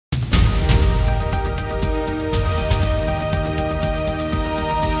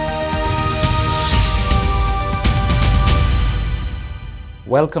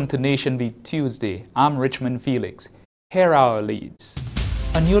Welcome to Nation Beat Tuesday. I'm Richmond Felix. Here are our leads.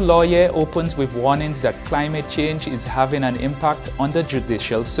 A new law year opens with warnings that climate change is having an impact on the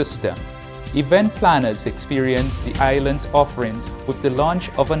judicial system. Event planners experience the island's offerings with the launch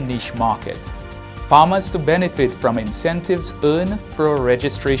of a niche market. Farmers to benefit from incentives earned through a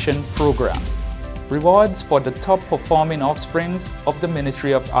registration program. Rewards for the top performing offsprings of the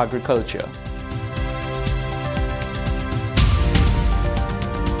Ministry of Agriculture.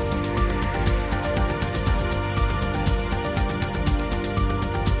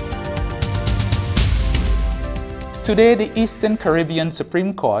 Today, the Eastern Caribbean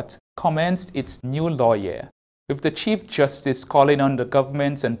Supreme Court commenced its new law year, with the Chief Justice calling on the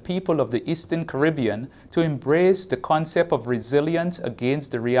governments and people of the Eastern Caribbean to embrace the concept of resilience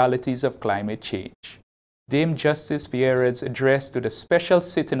against the realities of climate change. Dame Justice Vieira's address to the special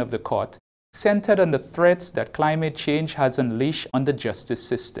sitting of the court centered on the threats that climate change has unleashed on the justice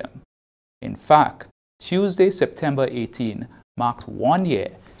system. In fact, Tuesday, September 18, marked 1 year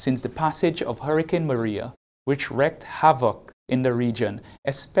since the passage of Hurricane Maria, which wreaked havoc in the region,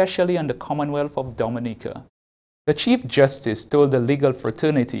 especially on the Commonwealth of Dominica. The Chief Justice told the legal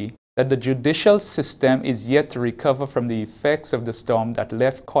fraternity that the judicial system is yet to recover from the effects of the storm that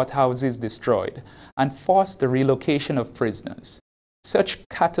left courthouses destroyed and forced the relocation of prisoners. Such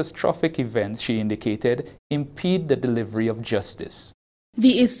catastrophic events, she indicated, impede the delivery of justice. The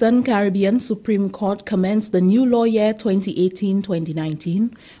Eastern Caribbean Supreme Court commenced the new law year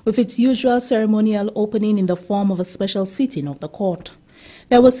 2018-2019 with its usual ceremonial opening in the form of a special sitting of the court.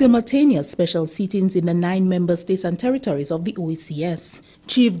 There were simultaneous special sittings in the 9 member states and territories of the OECS.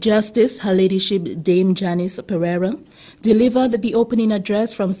 Chief Justice Her Ladyship Dame Janice Pereira delivered the opening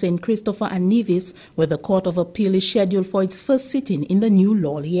address from St. Christopher and Nevis, where the Court of Appeal is scheduled for its first sitting in the new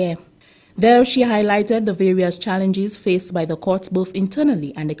law year. There, she highlighted the various challenges faced by the courts both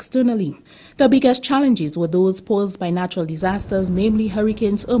internally and externally. The biggest challenges were those posed by natural disasters, namely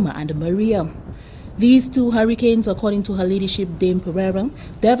Hurricanes Irma and Maria. These 2 hurricanes, according to Her Ladyship Dame Pereira,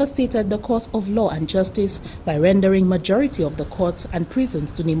 devastated the course of law and justice by rendering majority of the courts and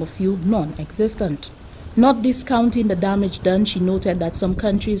prisons, to name a few, non-existent. Not discounting the damage done, she noted that some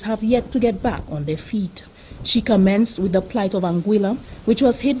countries have yet to get back on their feet. She commenced with the plight of Anguilla, which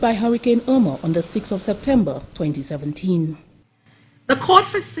was hit by Hurricane Irma on the 6th of September 2017. The court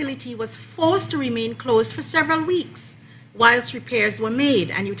facility was forced to remain closed for several weeks whilst repairs were made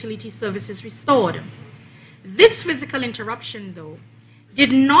and utility services restored. This physical interruption, though,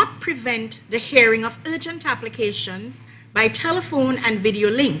 did not prevent the hearing of urgent applications by telephone and video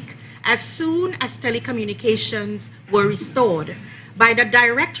link as soon as telecommunications were restored, by the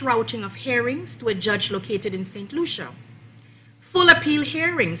direct routing of hearings to a judge located in St. Lucia. Full appeal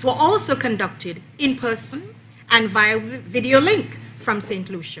hearings were also conducted in person and via video link from St.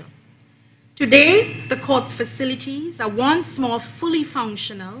 Lucia. Today, the court's facilities are once more fully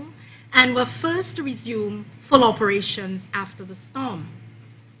functional and were first to resume full operations after the storm.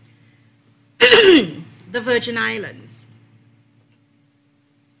 The Virgin Islands.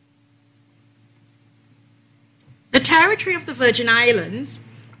 The territory of the Virgin Islands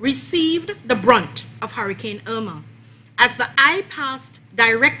received the brunt of Hurricane Irma as the eye passed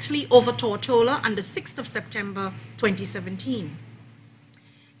directly over Tortola on the 6th of September 2017.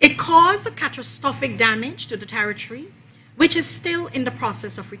 It caused a catastrophic damage to the territory, which is still in the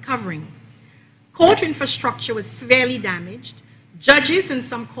process of recovering. Court infrastructure was severely damaged, judges and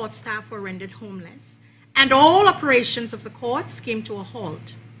some court staff were rendered homeless, and all operations of the courts came to a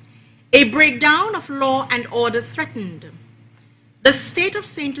halt. A breakdown of law and order threatened. The state of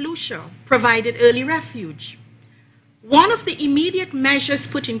St. Lucia provided early refuge. One of the immediate measures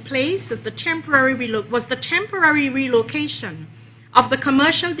put in place was the temporary relocation of the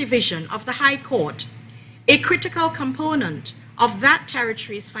commercial division of the High Court, a critical component of that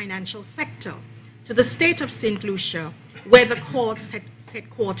territory's financial sector, to the state of St. Lucia, where the court's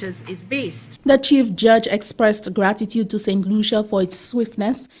headquarters is based. The Chief Judge expressed gratitude to St. Lucia for its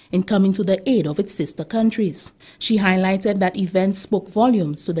swiftness in coming to the aid of its sister countries. She highlighted that events spoke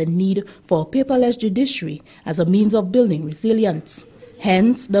volumes to the need for a paperless judiciary as a means of building resilience.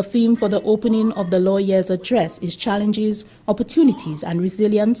 Hence, the theme for the opening of the law year's address is Challenges, Opportunities and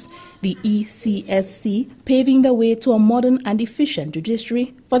Resilience, the ECSC paving the way to a modern and efficient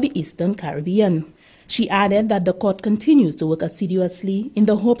judiciary for the Eastern Caribbean. She added that the court continues to work assiduously in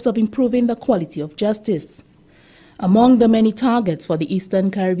the hopes of improving the quality of justice. Among the many targets for the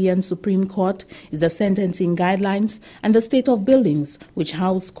Eastern Caribbean Supreme Court is the sentencing guidelines and the state of buildings which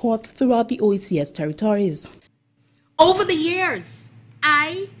house courts throughout the OECS territories. Over the years,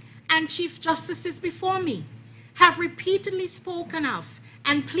 I and Chief Justices before me have repeatedly spoken of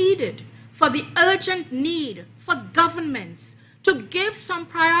and pleaded for the urgent need for governments to give some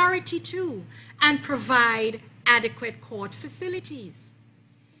priority to and provide adequate court facilities.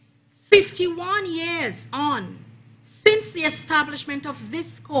 51 years on, since the establishment of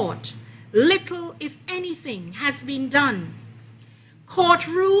this court, little, if anything, has been done.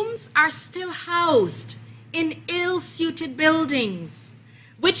 Courtrooms are still housed in ill-suited buildings,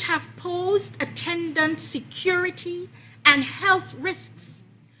 which have posed attendant security and health risks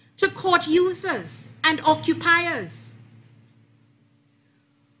to court users and occupiers.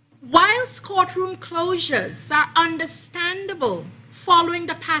 Whilst courtroom closures are understandable following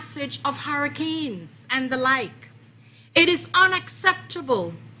the passage of hurricanes and the like, it is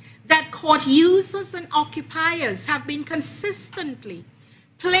unacceptable that court users and occupiers have been consistently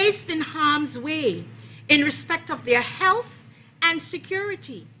placed in harm's way in respect of their health and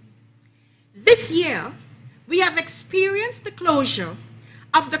security. This year, we have experienced the closure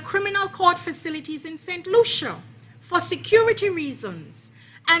of the criminal court facilities in St. Lucia for security reasons,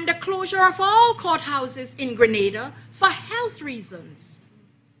 and the closure of all courthouses in Grenada for health reasons.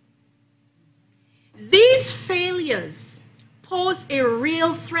 These failures pose a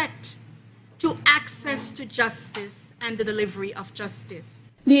real threat to access to justice and the delivery of justice.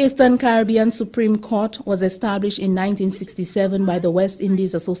 The Eastern Caribbean Supreme Court was established in 1967 by the West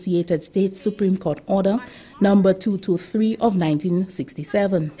Indies Associated States Supreme Court Order number 223 of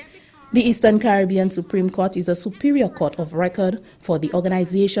 1967. The Eastern Caribbean Supreme Court is a superior court of record for the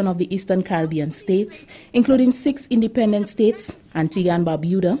organization of the Eastern Caribbean states, including 6 independent states, Antigua and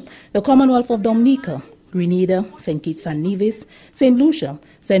Barbuda, the Commonwealth of Dominica, Grenada, St. Kitts and Nevis, St. Lucia,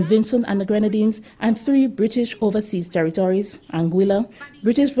 St. Vincent and the Grenadines, and 3 British overseas territories, Anguilla,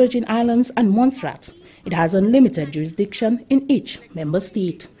 British Virgin Islands, and Montserrat. It has unlimited jurisdiction in each member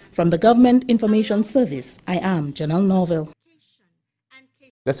state. From the Government Information Service, I am Janelle Norville.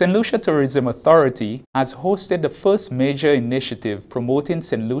 The St. Lucia Tourism Authority has hosted the first major initiative promoting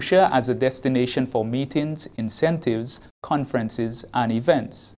St. Lucia as a destination for meetings, incentives, conferences, and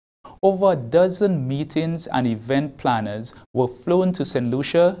events. Over a dozen meetings and event planners were flown to St.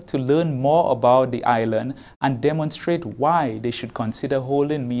 Lucia to learn more about the island and demonstrate why they should consider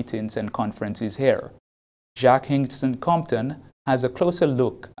holding meetings and conferences here. Jacques Hingston Compton has a closer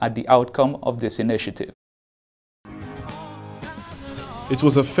look at the outcome of this initiative. It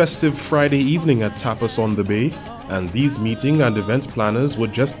was a festive Friday evening at Tapas on the Bay, and these meeting and event planners were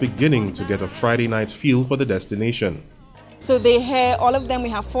just beginning to get a Friday night feel for the destination. So they here, all of them, we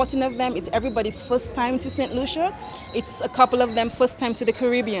have 14 of them. It's everybody's first time to St. Lucia. It's a couple of them first time to the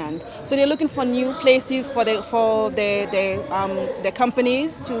Caribbean. So they're looking for new places for their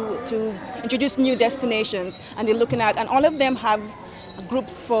companies to introduce new destinations. And they're looking at, and all of them have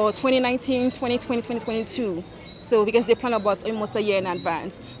groups for 2019, 2020, 2022. So because they plan about almost a year in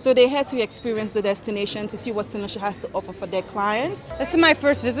advance. So they're here to experience the destination, to see what St. Lucia has to offer for their clients. This is my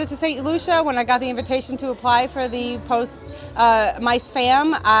first visit to St. Lucia. When I got the invitation to apply for the MICE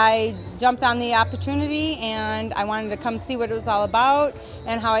FAM, I jumped on the opportunity and I wanted to come see what it was all about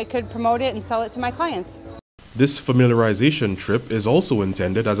and how I could promote it and sell it to my clients. This familiarization trip is also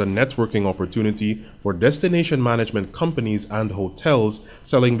intended as a networking opportunity for destination management companies and hotels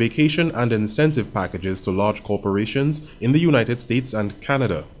selling vacation and incentive packages to large corporations in the United States and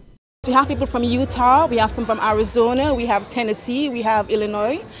Canada. We have people from Utah, we have some from Arizona, we have Tennessee, we have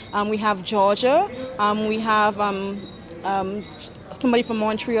Illinois, we have Georgia, we have somebody from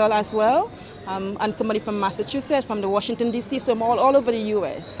Montreal as well. And somebody from Massachusetts, from the Washington, D.C., so all over the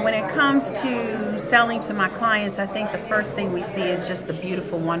U.S. When it comes to selling to my clients, I think the first thing we see is just the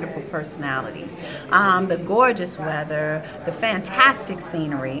beautiful, wonderful personalities, the gorgeous weather, the fantastic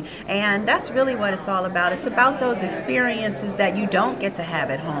scenery, and that's really what it's all about. It's about those experiences that you don't get to have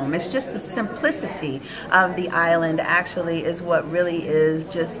at home. It's just the simplicity of the island actually is what really is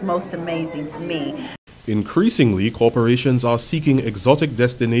just most amazing to me. Increasingly, corporations are seeking exotic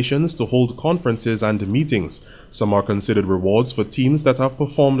destinations to hold conferences and meetings. Some are considered rewards for teams that have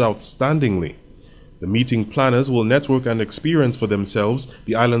performed outstandingly. The meeting planners will network and experience for themselves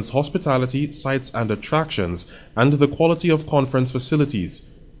the island's hospitality, sites and attractions, and the quality of conference facilities.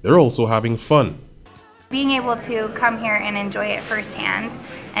 They're also having fun. Being able to come here and enjoy it firsthand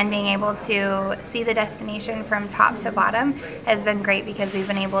and being able to see the destination from top to bottom has been great because we've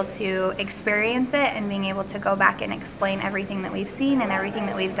been able to experience it and being able to go back and explain everything that we've seen and everything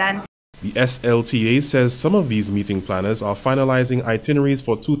that we've done. The SLTA says some of these meeting planners are finalizing itineraries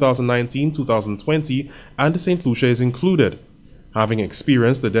for 2019-2020 and St. Lucia is included. Having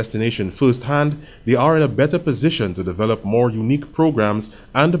experienced the destination firsthand, they are in a better position to develop more unique programs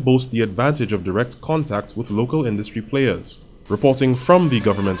and boast the advantage of direct contact with local industry players. Reporting from the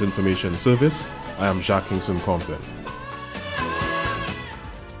Government Information Service, I am Jacques Kingston Compton.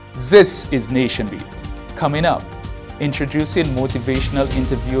 This is Nation Beat. Coming up, introducing motivational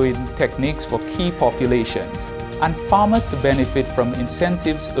interviewing techniques for key populations and farmers to benefit from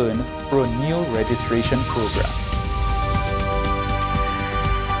incentives earned through a new registration program.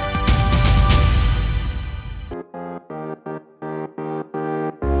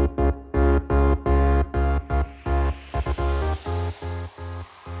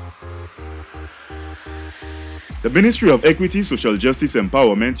 The Ministry of Equity, Social Justice,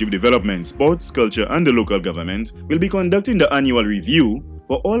 Empowerment, Youth Development, Sports, Culture and the local government will be conducting the annual review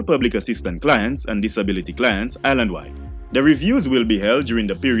for all public assistance clients and disability clients island-wide. The reviews will be held during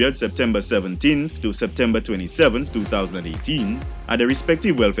the period September 17th to September 27th, 2018 at the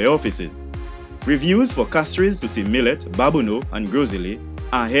respective welfare offices. Reviews for Castries, Susi Millet, Babuno and Grosile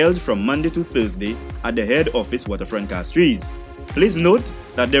are held from Monday to Thursday at the head office Waterfront Castries. Please note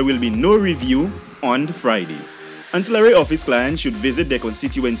that there will be no review on Fridays. Ancillary office clients should visit their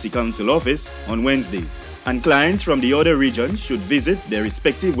constituency council office on Wednesdays, and clients from the other regions should visit their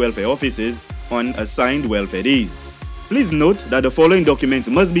respective welfare offices on assigned welfare days. Please note that the following documents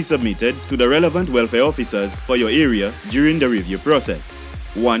must be submitted to the relevant welfare officers for your area during the review process.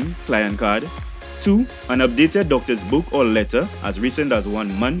 1. Client card. 2. An updated doctor's book or letter as recent as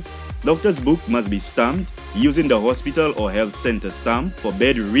 1 month. Doctor's book must be stamped using the hospital or health center stamp for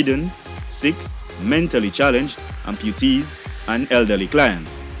bedridden, sick, mentally challenged, amputees, and elderly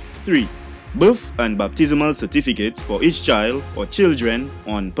clients. 3. Birth and baptismal certificates for each child or children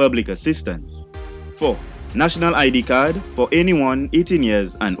on public assistance. 4. National ID card for anyone 18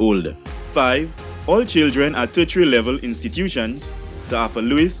 years and older. 5. All children at tertiary level institutions, Sir Arthur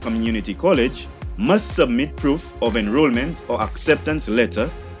Lewis Community College, must submit proof of enrollment or acceptance letter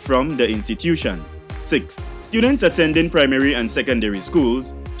from the institution. 6. Students attending primary and secondary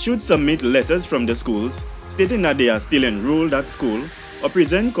schools should submit letters from the schools stating that they are still enrolled at school or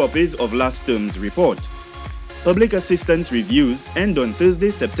present copies of last term's report. Public assistance reviews end on Thursday,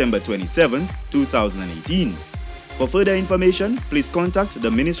 September 27, 2018. For further information, please contact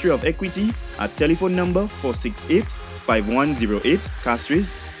the Ministry of Equity at telephone number 468-5108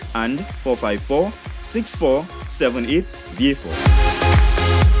 Castries and 454-6478 Vieux-Fort.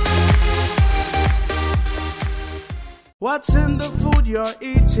 What's in the food you're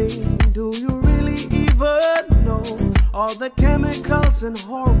eating? Do you really even know? All the chemicals and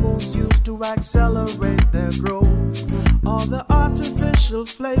hormones used to accelerate their growth. All the artificial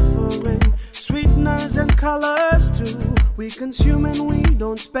flavoring, sweeteners and colors too. We consume and we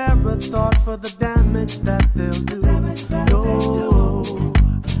don't spare a thought for the damage that they'll do. No,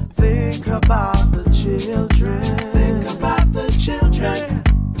 think about the children. Think about the children.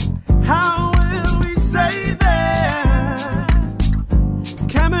 How will we save them?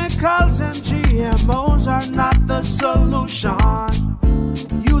 Chemicals and GMOs are not the solution.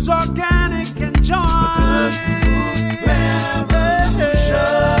 Use organic and join.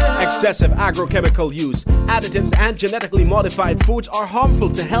 Excessive agrochemical use, additives and genetically modified foods are harmful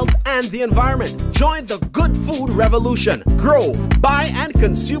to health and the environment. Join the good food revolution. Grow, buy and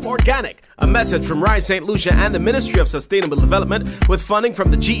consume organic. A message from Rise St. Lucia and the Ministry of Sustainable Development with funding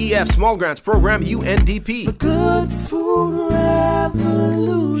from the GEF Small Grants Program, UNDP. The good food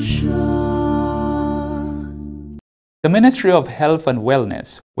revolution. The Ministry of Health and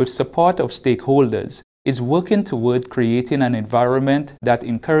Wellness, with support of stakeholders, is working toward creating an environment that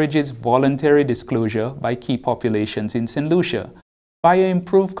encourages voluntary disclosure by key populations in St. Lucia via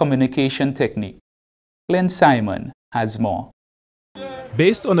improved communication technique. Glenn Simon has more.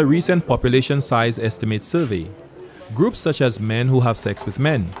 Based on a recent population size estimate survey, groups such as men who have sex with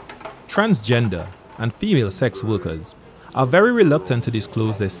men, transgender, and female sex workers are very reluctant to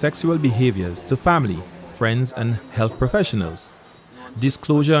disclose their sexual behaviors to family, friends, and health professionals.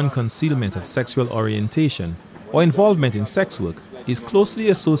 Disclosure and concealment of sexual orientation or involvement in sex work is closely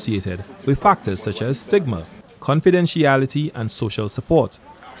associated with factors such as stigma, confidentiality, and social support.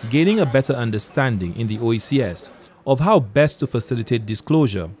 Gaining a better understanding in the OECS of how best to facilitate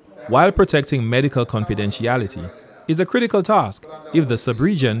disclosure while protecting medical confidentiality is a critical task if the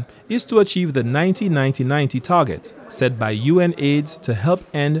subregion is to achieve the 90-90-90 targets set by UNAIDS to help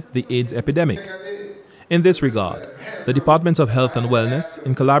end the AIDS epidemic. In this regard, the Department of Health and Wellness,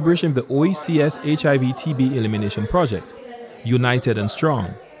 in collaboration with the OECS HIV/TB Elimination Project, United and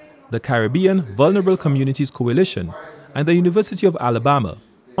Strong, the Caribbean Vulnerable Communities Coalition, and the University of Alabama,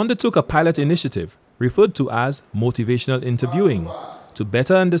 undertook a pilot initiative referred to as motivational interviewing to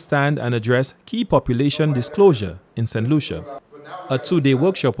better understand and address key population disclosure in St. Lucia. A 2-day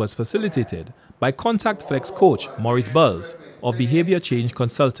workshop was facilitated by Contact Flex coach Maurice Bulls of Behavior Change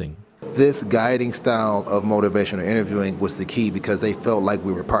Consulting. This guiding style of motivational interviewing was the key because they felt like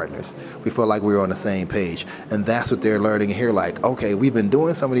we were partners. We felt like we were on the same page. And that's what they're learning here, like, okay, we've been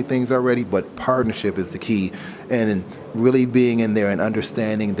doing some of these things already, but partnership is the key. And really being in there and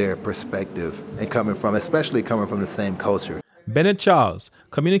understanding their perspective and especially coming from the same culture. Bennett Charles,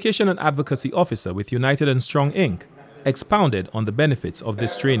 Communication and Advocacy Officer with United and Strong Inc., expounded on the benefits of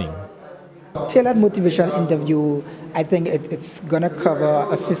this training. Tailored motivational interview, I think it's going to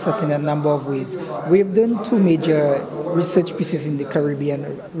assist us in a number of ways. We've done 2 major research pieces in the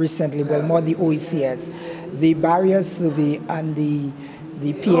Caribbean recently, well, more the OECS. The barriers survey and the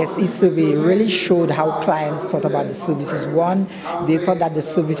PSE survey really showed how clients thought about the services. One, they thought that the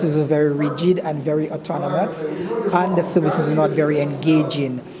services were very rigid and very autonomous, and the services were not very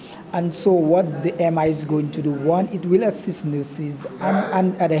engaging. And so what the MI is going to do, one, it will assist nurses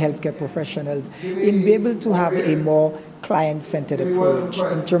and other healthcare professionals in being able to have a more client-centered approach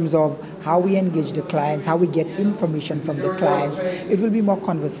in terms of how we engage the clients, how we get information from the clients. It will be more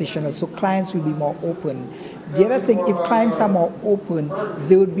conversational, so clients will be more open. The other thing, if clients are more open,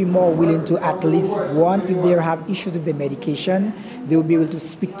 they would be more willing to at least, one, if they have issues with the medication, they will be able to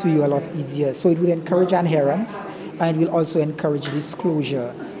speak to you a lot easier. So it will encourage adherence, and it will also encourage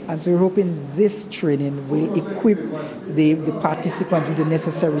disclosure. And so we're hoping this training will equip the participants with the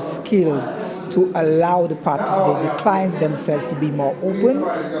necessary skills to allow the clients themselves to be more open,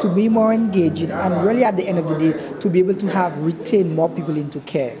 to be more engaging, and really at the end of the day, to be able to retain more people into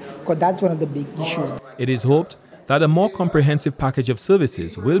care, because that's one of the big issues. It is hoped that a more comprehensive package of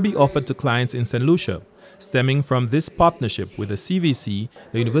services will be offered to clients in St. Lucia, stemming from this partnership with the CVC,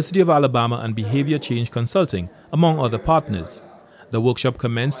 the University of Alabama, and Behavior Change Consulting, among other partners. The workshop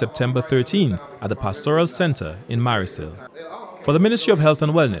commenced September 13th at the Pastoral Center in Marisil. For the Ministry of Health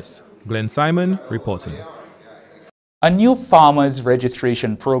and Wellness, Glenn Simon reporting. A new farmers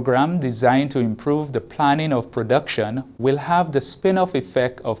registration program designed to improve the planning of production will have the spin-off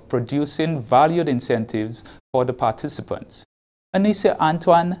effect of producing valued incentives for the participants. Anissa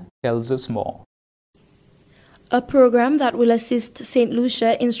Antoine tells us more. A program that will assist St.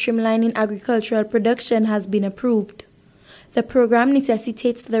 Lucia in streamlining agricultural production has been approved. The program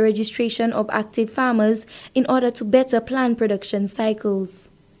necessitates the registration of active farmers in order to better plan production cycles.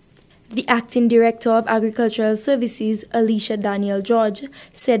 The Acting Director of Agricultural Services, Alicia Daniel George,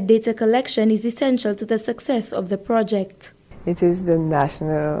 said data collection is essential to the success of the project. It is the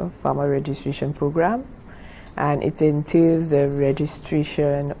National Farmer Registration Program, and it entails the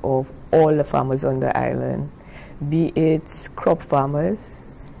registration of all the farmers on the island, be it crop farmers,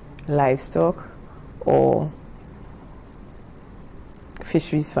 livestock, or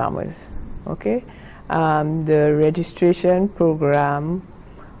fisheries farmers. Okay, the registration program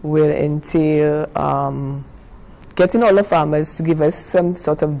will entail getting all the farmers to give us some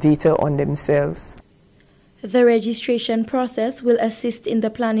sort of data on themselves. The registration process will assist in the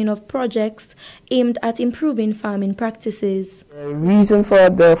planning of projects aimed at improving farming practices. The reason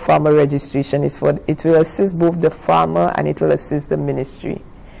for the farmer registration is it will assist both the farmer and it will assist the ministry.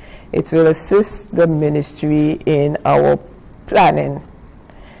 It will assist the ministry in our planning.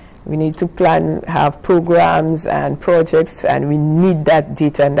 We need to plan, have programs and projects, and we need that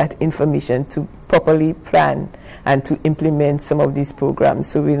data and that information to properly plan and to implement some of these programs.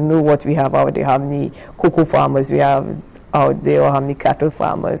 So we'll know what we have out there, how many cocoa farmers we have out there, or how many cattle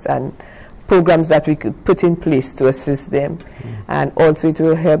farmers, and programs that we could put in place to assist them. And also it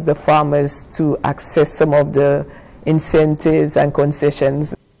will help the farmers to access some of the incentives and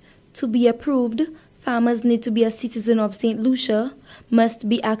concessions. To be approved, farmers need to be a citizen of St. Lucia, must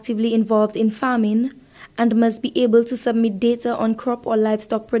be actively involved in farming, and must be able to submit data on crop or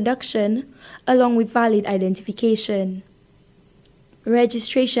livestock production, along with valid identification.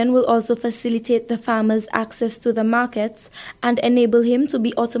 Registration will also facilitate the farmer's access to the markets and enable him to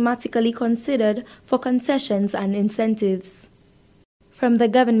be automatically considered for concessions and incentives. From the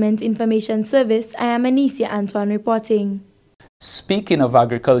Government Information Service, I am Anissa Antoine reporting. Speaking of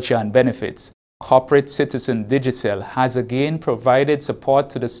agriculture and benefits, Corporate Citizen Digicel has again provided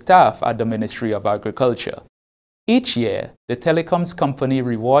support to the staff at the Ministry of Agriculture. Each year, the telecoms company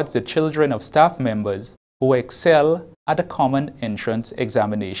rewards the children of staff members who excel at a common entrance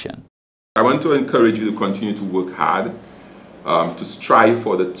examination. I want to encourage you to continue to work hard, to strive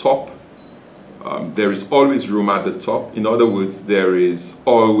for the top. There is always room at the top. In other words, there is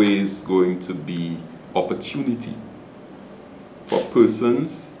always going to be opportunity for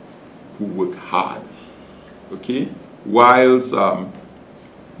persons who work hard, okay? Whilst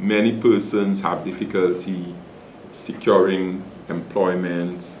many persons have difficulty securing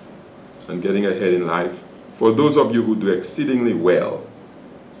employment and getting ahead in life, for those of you who do exceedingly well,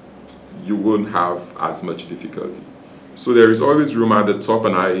 you won't have as much difficulty. So there is always room at the top,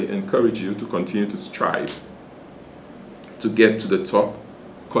 and I encourage you to continue to strive to get to the top.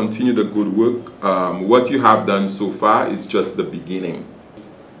 Continue the good work. What you have done so far is just the beginning.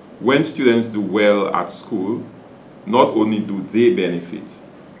 When students do well at school, not only do they benefit,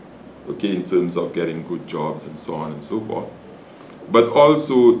 okay, in terms of getting good jobs and so on and so forth, but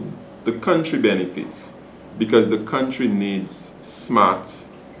also the country benefits, because the country needs smart,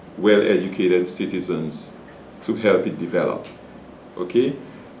 well-educated citizens to help it develop, okay?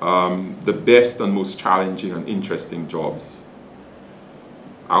 The best and most challenging and interesting jobs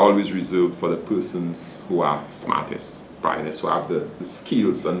are always reserved for the persons who are smartest, brightest, who have the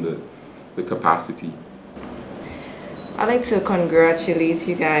skills and the capacity. I'd like to congratulate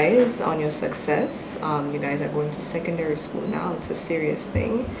you guys on your success. You guys are going to secondary school now. It's a serious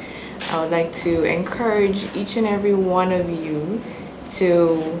thing. I would like to encourage each and every one of you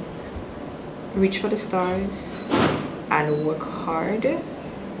to reach for the stars and work hard.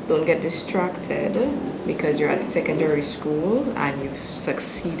 Don't get distracted because you're at secondary school and you've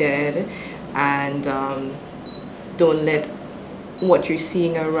succeeded, and don't let what you're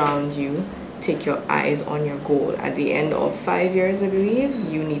seeing around you take your eyes on your goal. At the end of 5 years, I believe,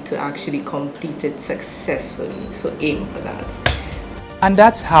 you need to actually complete it successfully. So aim for that. And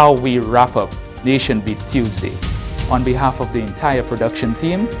that's how we wrap up Nation Beat Tuesday. On behalf of the entire production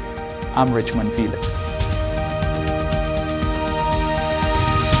team, I'm Richmond Felix.